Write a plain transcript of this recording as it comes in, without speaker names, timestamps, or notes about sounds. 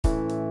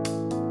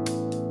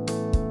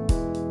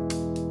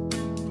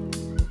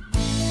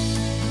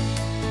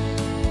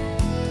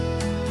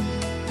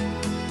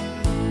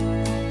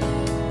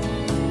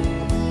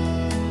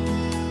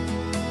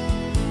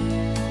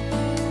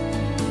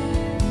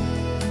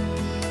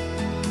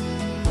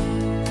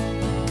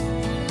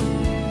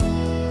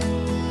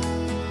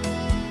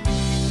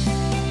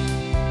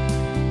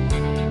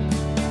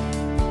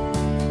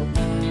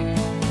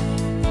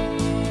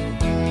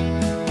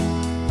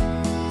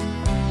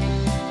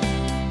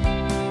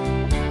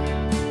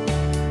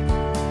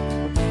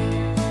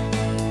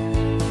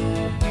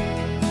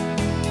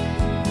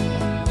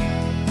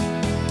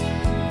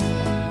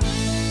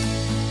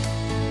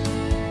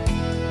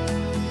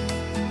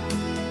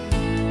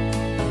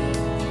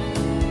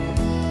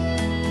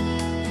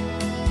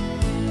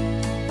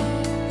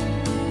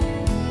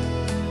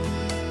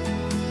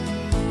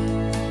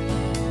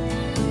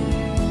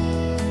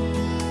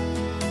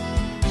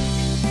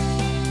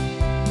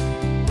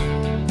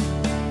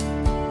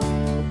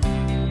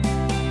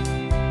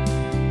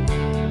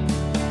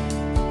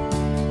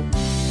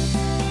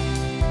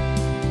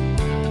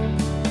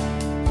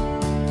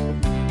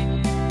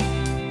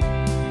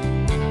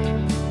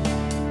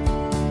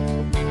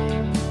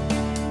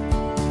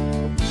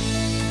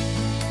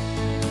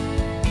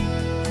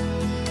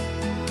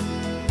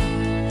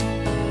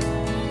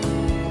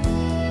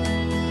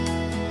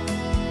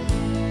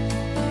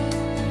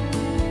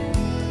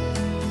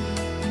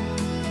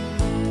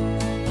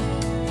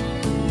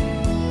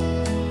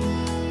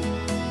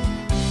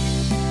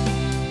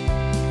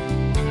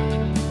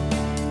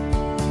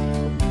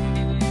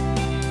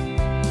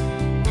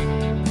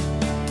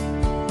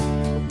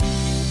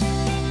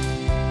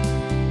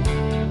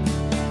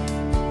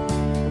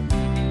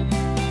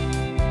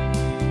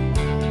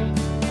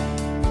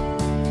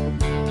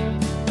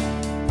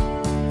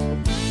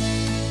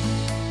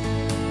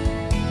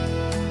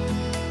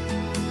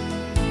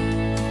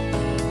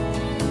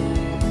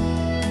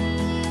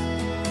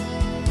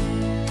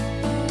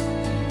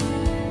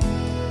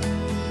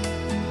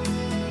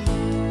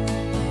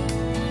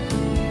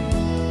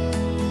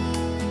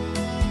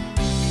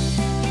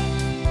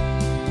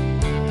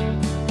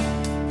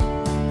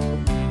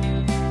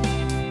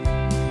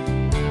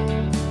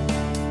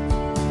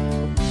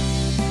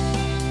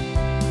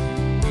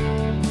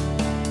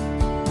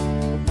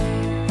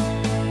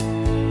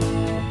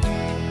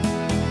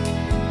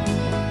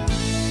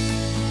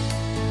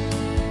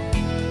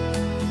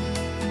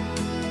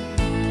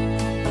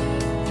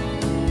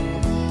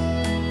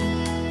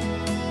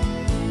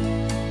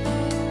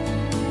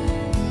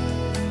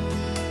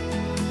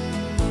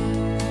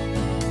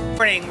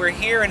Morning, we're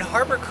here in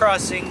Harbor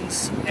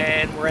Crossings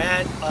and we're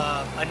at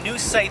a new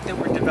site that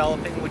we're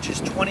developing, which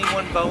is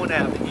 21 Bowen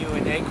Avenue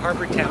in Egg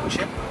Harbor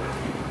Township.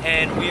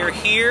 And we are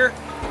here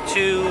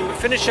to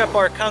finish up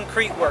our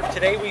concrete work.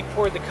 Today we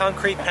poured the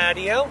concrete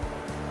patio.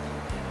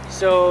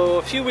 So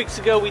a few weeks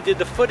ago we did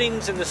the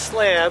footings and the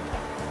slab.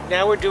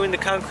 Now we're doing the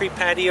concrete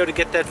patio to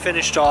get that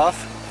finished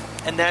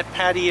off. And that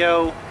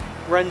patio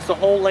runs the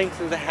whole length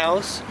of the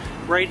house.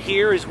 Right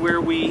here is where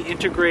we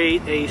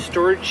integrate a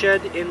storage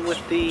shed in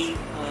with the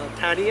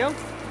patio.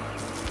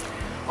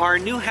 Our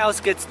new house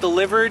gets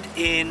delivered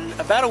in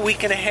about a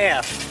week and a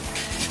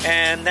half,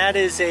 and that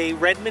is a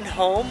Redman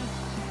home,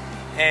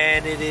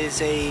 and it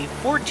is a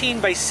 14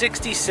 by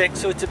 66,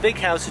 so it's a big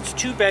house. It's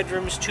 2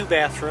 bedrooms, 2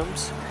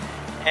 bathrooms,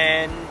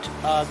 and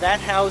that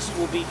house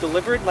will be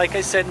delivered, like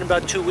I said, in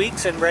about 2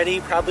 weeks and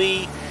ready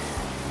probably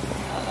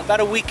about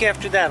a week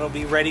after that. It'll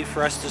be ready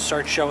for us to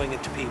start showing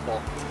it to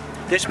people.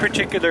 This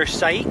particular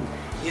site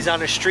is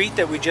on a street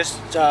that we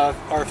just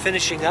are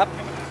finishing up.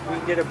 We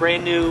did a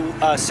brand new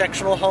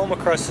sectional home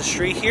across the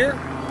street here.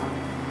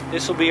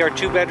 This will be our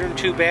 2-bedroom,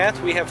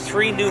 2-bath. We have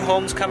 3 new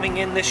homes coming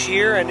in this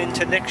year and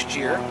into next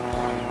year.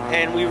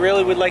 And we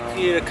really would like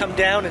you to come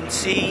down and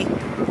see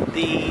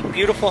the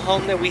beautiful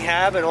home that we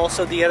have and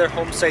also the other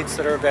home sites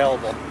that are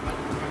available.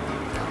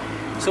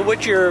 So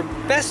what's your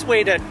best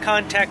way to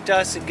contact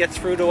us and get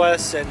through to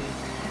us and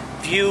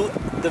view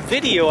the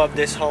video of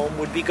this home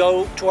would be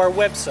go to our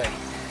website,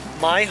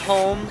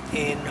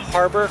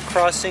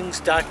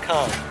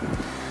 myhomeinharborcrossings.com.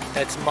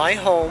 That's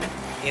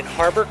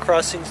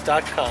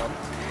myhomeinharborcrossings.com,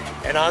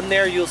 and on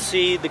there you'll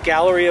see the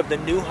gallery of the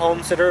new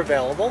homes that are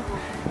available,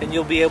 and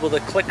you'll be able to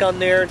click on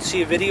there and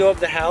see a video of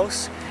the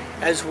house,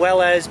 as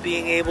well as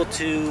being able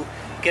to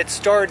get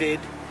started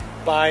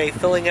by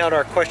filling out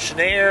our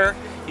questionnaire.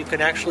 You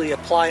can actually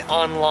apply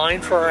online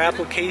for our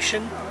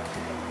application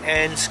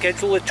and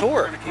schedule a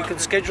tour. You can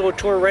schedule a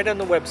tour right on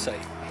the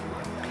website.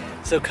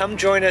 So come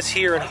join us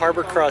here in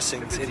Harbor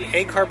Crossings in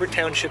Egg Harbor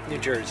Township, New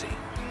Jersey.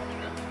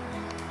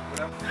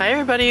 Hi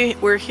everybody,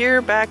 we're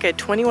here back at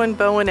 21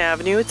 Bowen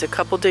Avenue. It's a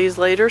couple days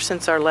later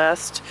since our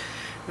last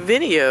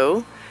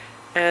video,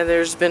 and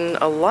there's been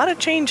a lot of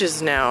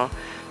changes now.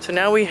 So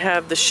now we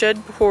have the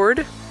shed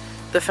poured,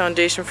 the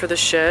foundation for the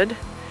shed,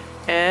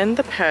 and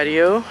the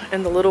patio,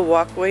 and the little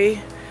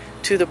walkway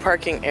to the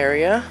parking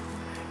area.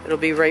 It'll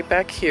be right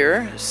back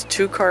here. It's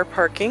 2-car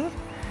parking,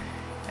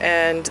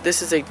 and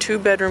this is a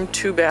 2-bedroom,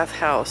 2-bath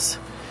house.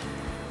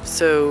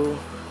 So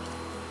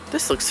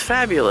this looks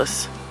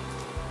fabulous.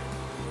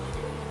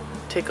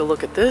 Take a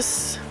look at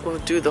this. We'll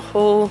do the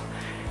whole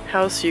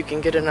house so you can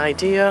get an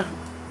idea,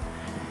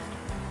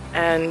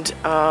 and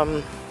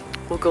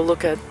we'll go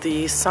look at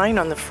the sign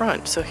on the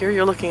front. So here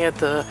you're looking at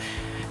the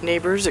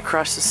neighbors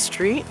across the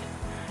street.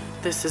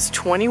 This is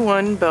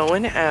 21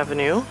 Bowen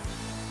Avenue.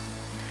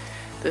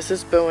 This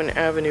is Bowen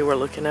Avenue we're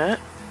looking at.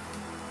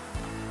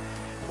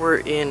 We're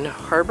in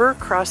Harbor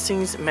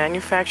Crossings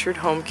Manufactured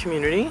Home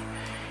Community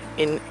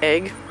in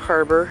Egg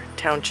Harbor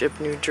Township,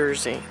 New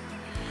Jersey.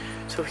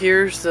 So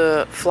here's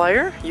the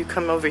flyer. You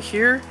come over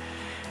here,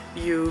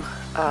 you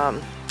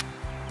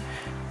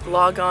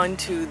log on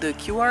to the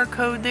QR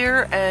code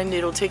there, and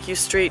it'll take you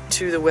straight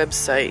to the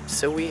website.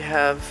 So we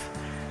have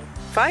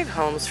 5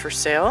 homes for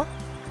sale.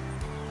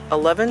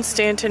 11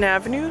 Stanton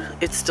Avenue,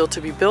 it's still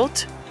to be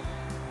built.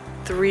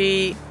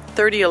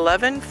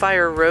 3011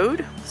 Fire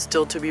Road,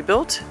 still to be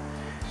built.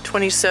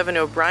 27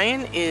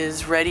 O'Brien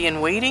is ready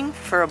and waiting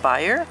for a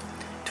buyer.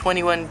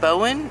 21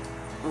 Bowen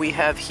we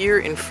have here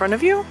in front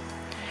of you.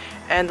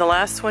 And the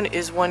last one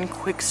is 1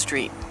 Quick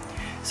Street.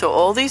 So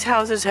all these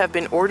houses have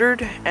been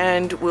ordered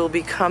and will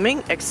be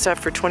coming,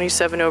 except for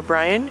 27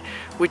 O'Brien,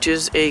 which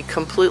is a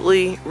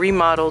completely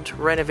remodeled,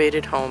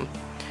 renovated home.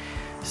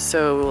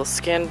 So we'll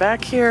scan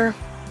back here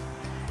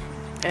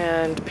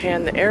and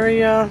pan the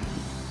area.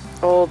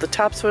 All the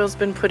topsoil's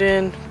been put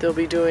in. They'll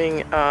be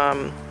doing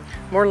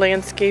more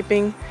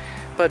landscaping,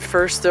 but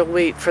first they'll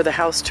wait for the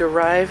house to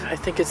arrive. I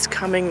think it's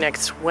coming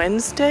next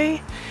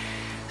Wednesday.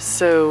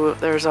 So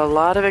there's a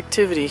lot of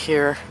activity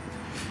here.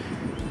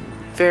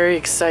 Very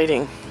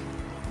exciting.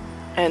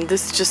 And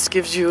this just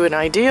gives you an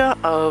idea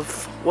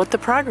of what the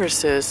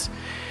progress is.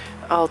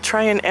 I'll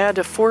try and add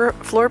a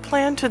floor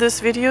plan to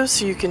this video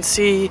so you can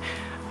see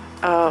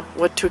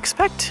what to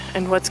expect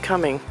and what's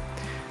coming.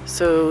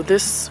 So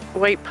this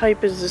white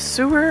pipe is the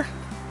sewer.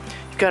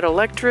 You've got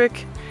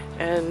electric,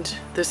 and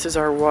this is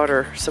our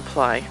water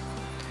supply.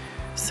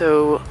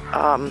 So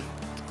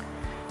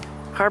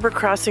Harbor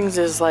Crossings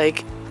is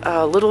like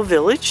a little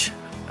village.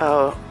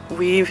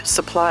 We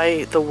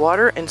supply the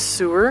water and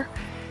sewer,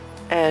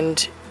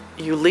 and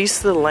you lease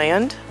the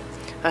land.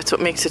 That's what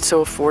makes it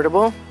so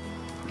affordable.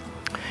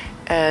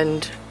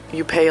 And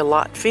you pay a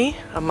lot fee,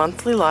 a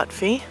monthly lot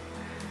fee,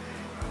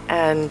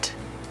 and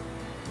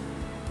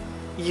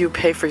you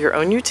pay for your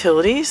own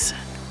utilities,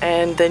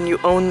 and then you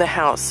own the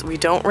house. We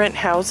don't rent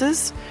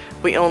houses,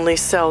 we only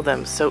sell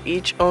them. So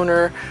each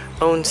owner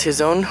owns his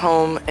own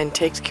home and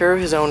takes care of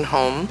his own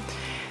home,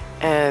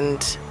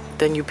 and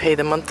then you pay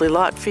the monthly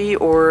lot fee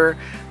or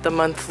the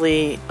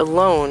monthly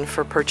loan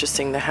for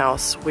purchasing the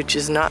house, which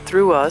is not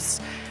through us,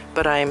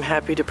 but I am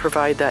happy to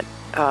provide that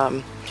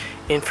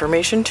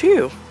information to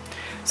you.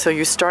 So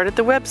you start at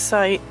the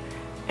website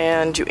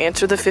and you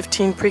answer the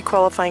 15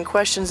 pre-qualifying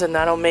questions, and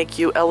that'll make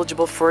you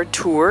eligible for a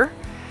tour.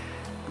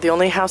 The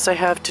only house I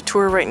have to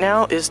tour right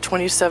now is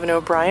 27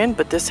 O'Brien,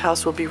 but this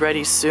house will be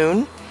ready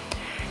soon.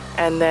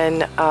 And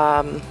then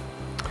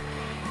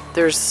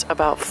there's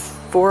about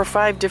 4 or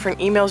 5 different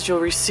emails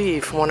you'll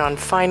receive, one on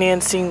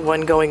financing,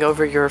 one going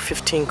over your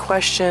 15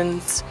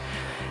 questions,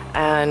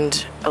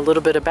 and a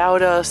little bit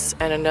about us,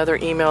 and another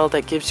email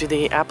that gives you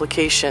the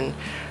application,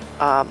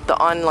 the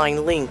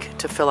online link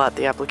to fill out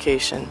the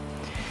application.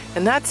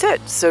 And that's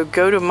it. So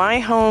go to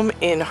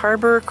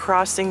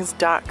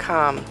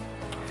myhomeinharborcrossings.com.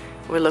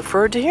 We look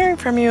forward to hearing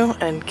from you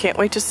and can't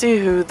wait to see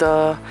who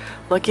the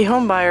lucky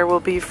home buyer will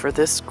be for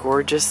this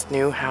gorgeous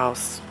new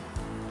house.